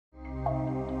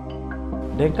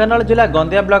ढेंकानाल जिला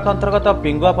गंदिया ब्लॉक अंतर्गत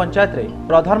पिंगुआ पंचायत रे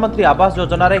प्रधानमंत्री आवास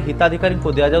योजना रे हिताधिकारी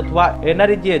को दिया जाउथवा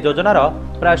एनआरजीए योजनार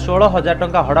प्राय 16,000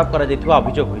 टंका हड़प करा जायथिवा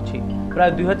अभियोग होईछि।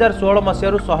 प्राय 2016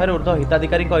 मसियारु 100 ऊर्ध्व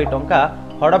हिताधिकारी को टंका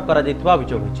हड़प करा जायथिवा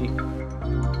अभियोग होईछि।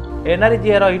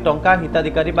 एनआरजीए रो टंका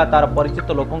हिताधिकारी बा तार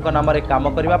परिचित लोकंक नाम रे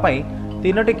काम करिवा पई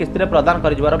 3टी किस्ती प्रदान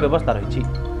करिवार व्यवस्था रहिछि।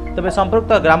 तबे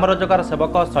संपृक्त ग्राम रोजगार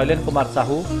सेवक शैलेन कुमार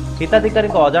साहू हिताधिकारी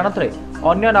अजाणत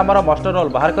अन्य नामर मास्टर रोल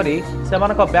बाहर करी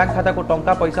सेमानक बैंक खाता को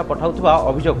टंका पैसा पठाउथुवा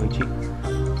अभियोग होईछि।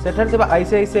 सेठारे थिबा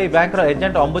आईसीआईसीआई बैंक रो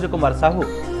एजेंट अंबुज कुमार साहू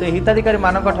से हिताधिकारी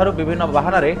मानक ठारू विभिन्न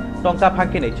बहाना रे टंका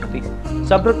फांकी नैछथि।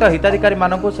 संपृक्त हिताधिकारी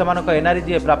मानकु सेमानक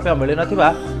एनआरजीए प्राप्य मिलि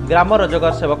नथिबा ग्राम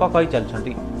रोजगार सेवक कहि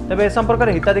चलछथि। तबे ए संपर्क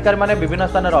रे हिताधिकारी माने विभिन्न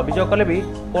स्थान रे अभियोग कले भी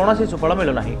कोनोसी सुफल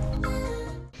मिलु नाही।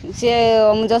 सी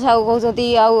अमुज साहू कहते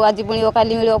आज मिल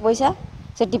काली मिल पैसा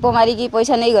से टीप मारिकी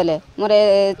पैसा नहीं गले मोर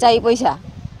चाई पैसा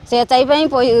से चाई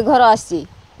घर आसी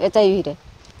चाई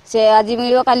से आज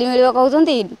मिल काली मिल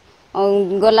कहते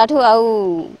गलाठू आउ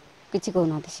कि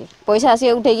कहना सी पैसा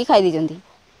सी उठे खाई दीजिए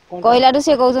कहला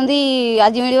सी कहते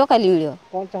आज मिल काली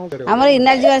मिल आम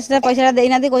एनआरजी पैसा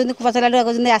देना कहते पचारा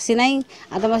कहते आसी ना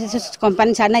तुम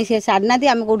कंपानी छाड़ना सी छाड़ना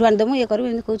आम कौटू आनीदेमु ये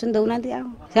करूँ कहते दौना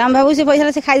हम भाव से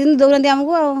पैसा से खाई दौना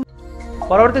आमको।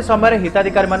 परवर्ती समय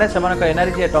हिताधिकारी माने सेमानक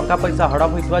एनआरजीए टंका पैसा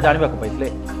हड़प होइतबा जानिबाक पाइथिले।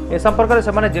 ए संपर्क रे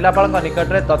सेमाने जिलापालक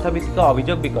निकट रे तथ्यभित्तिक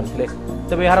अभियोग भी करथिले।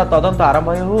 तबे यार तदंत आरंभ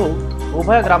हो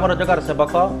उभय ग्राम रोजगार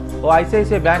सेवक और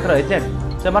आईसीआईसीआई बैंक रो एजेंट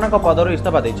सेमानक पदरु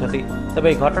इस्तीफा दैछथि।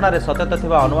 तबे घटना रे सत्यता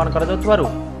थिबा अनुमान करा जाउथवारु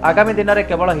आगामी दिन रे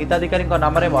केवल हिताधिकारी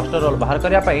नाम रे मास्टर रोल बाहर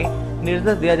करिया पई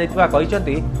निर्देश दिया जाइतबा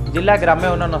कहिसंती जिला ग्राम्य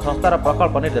उन्नयन संस्थार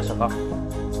प्रकल्प निर्देशक।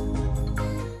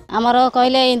 आमर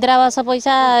कहले इंदिरा आवास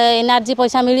पैसा एनआरजी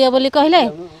पैसा मिलियो बोली कहले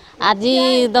आज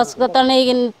 10 गत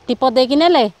नहीं टिप देकी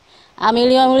नेले आ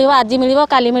मिलियो मिलियो आज मिलियो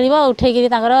काली मिलियो उठेकी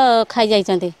तांकर खाई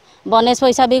जाइछंती। बनेस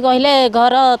पैसा भी कहले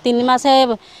घर 3 मास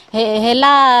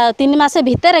हेला 3 मास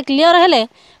भीतर क्लियर हेले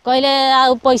कहले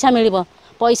आ पैसा मिलियो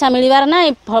पैसा मिलबार ना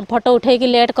फोटो उठेकी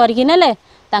लेट करके नेले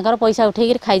तांकर पैसा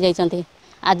उठेकी खाई जाइछंती।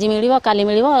 आज मिलियो काली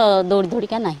मिलियो दौड़ी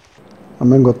दौड़िका ना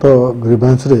आम गत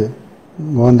ग्रीवेंस रे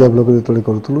गंदिया ब्लॉक जो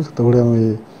करूँ से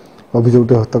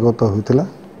अभियोगटे हस्तगत होता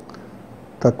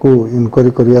ताकू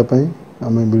इनक्वारी करने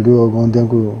आम वीडियो गंदिया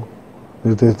को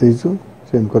निर्देश देचु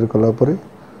से इनक्वारी कलापर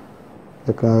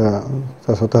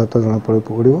सत्याहत जना पड़ो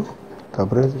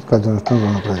कार्यानुष्ठान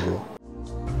ग्रहण कर।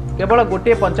 केवल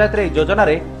गोटे पंचायत रे योजना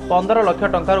रे 15 लाख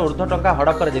टंकार ऊर्ध्व टंका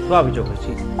हड़प कर जेथुवा अभियोग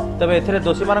होइछि। तबे एथिरे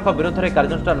दोषी मानक विरुद्ध रे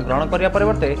कार्यानुष्ठान ग्रहण करिया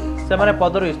परिवर्ते सेमाने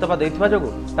पदरु इस्तीफा दैथिबा जोगु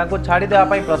तांको छाड़ी देवा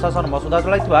पई प्रशासन मसुदा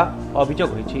चलाइथिबा अभियोग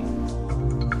होइछि।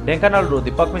 ढेंकानाल रो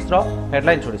दीपक मिश्र,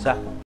 हेडलाइंस ओडिशा।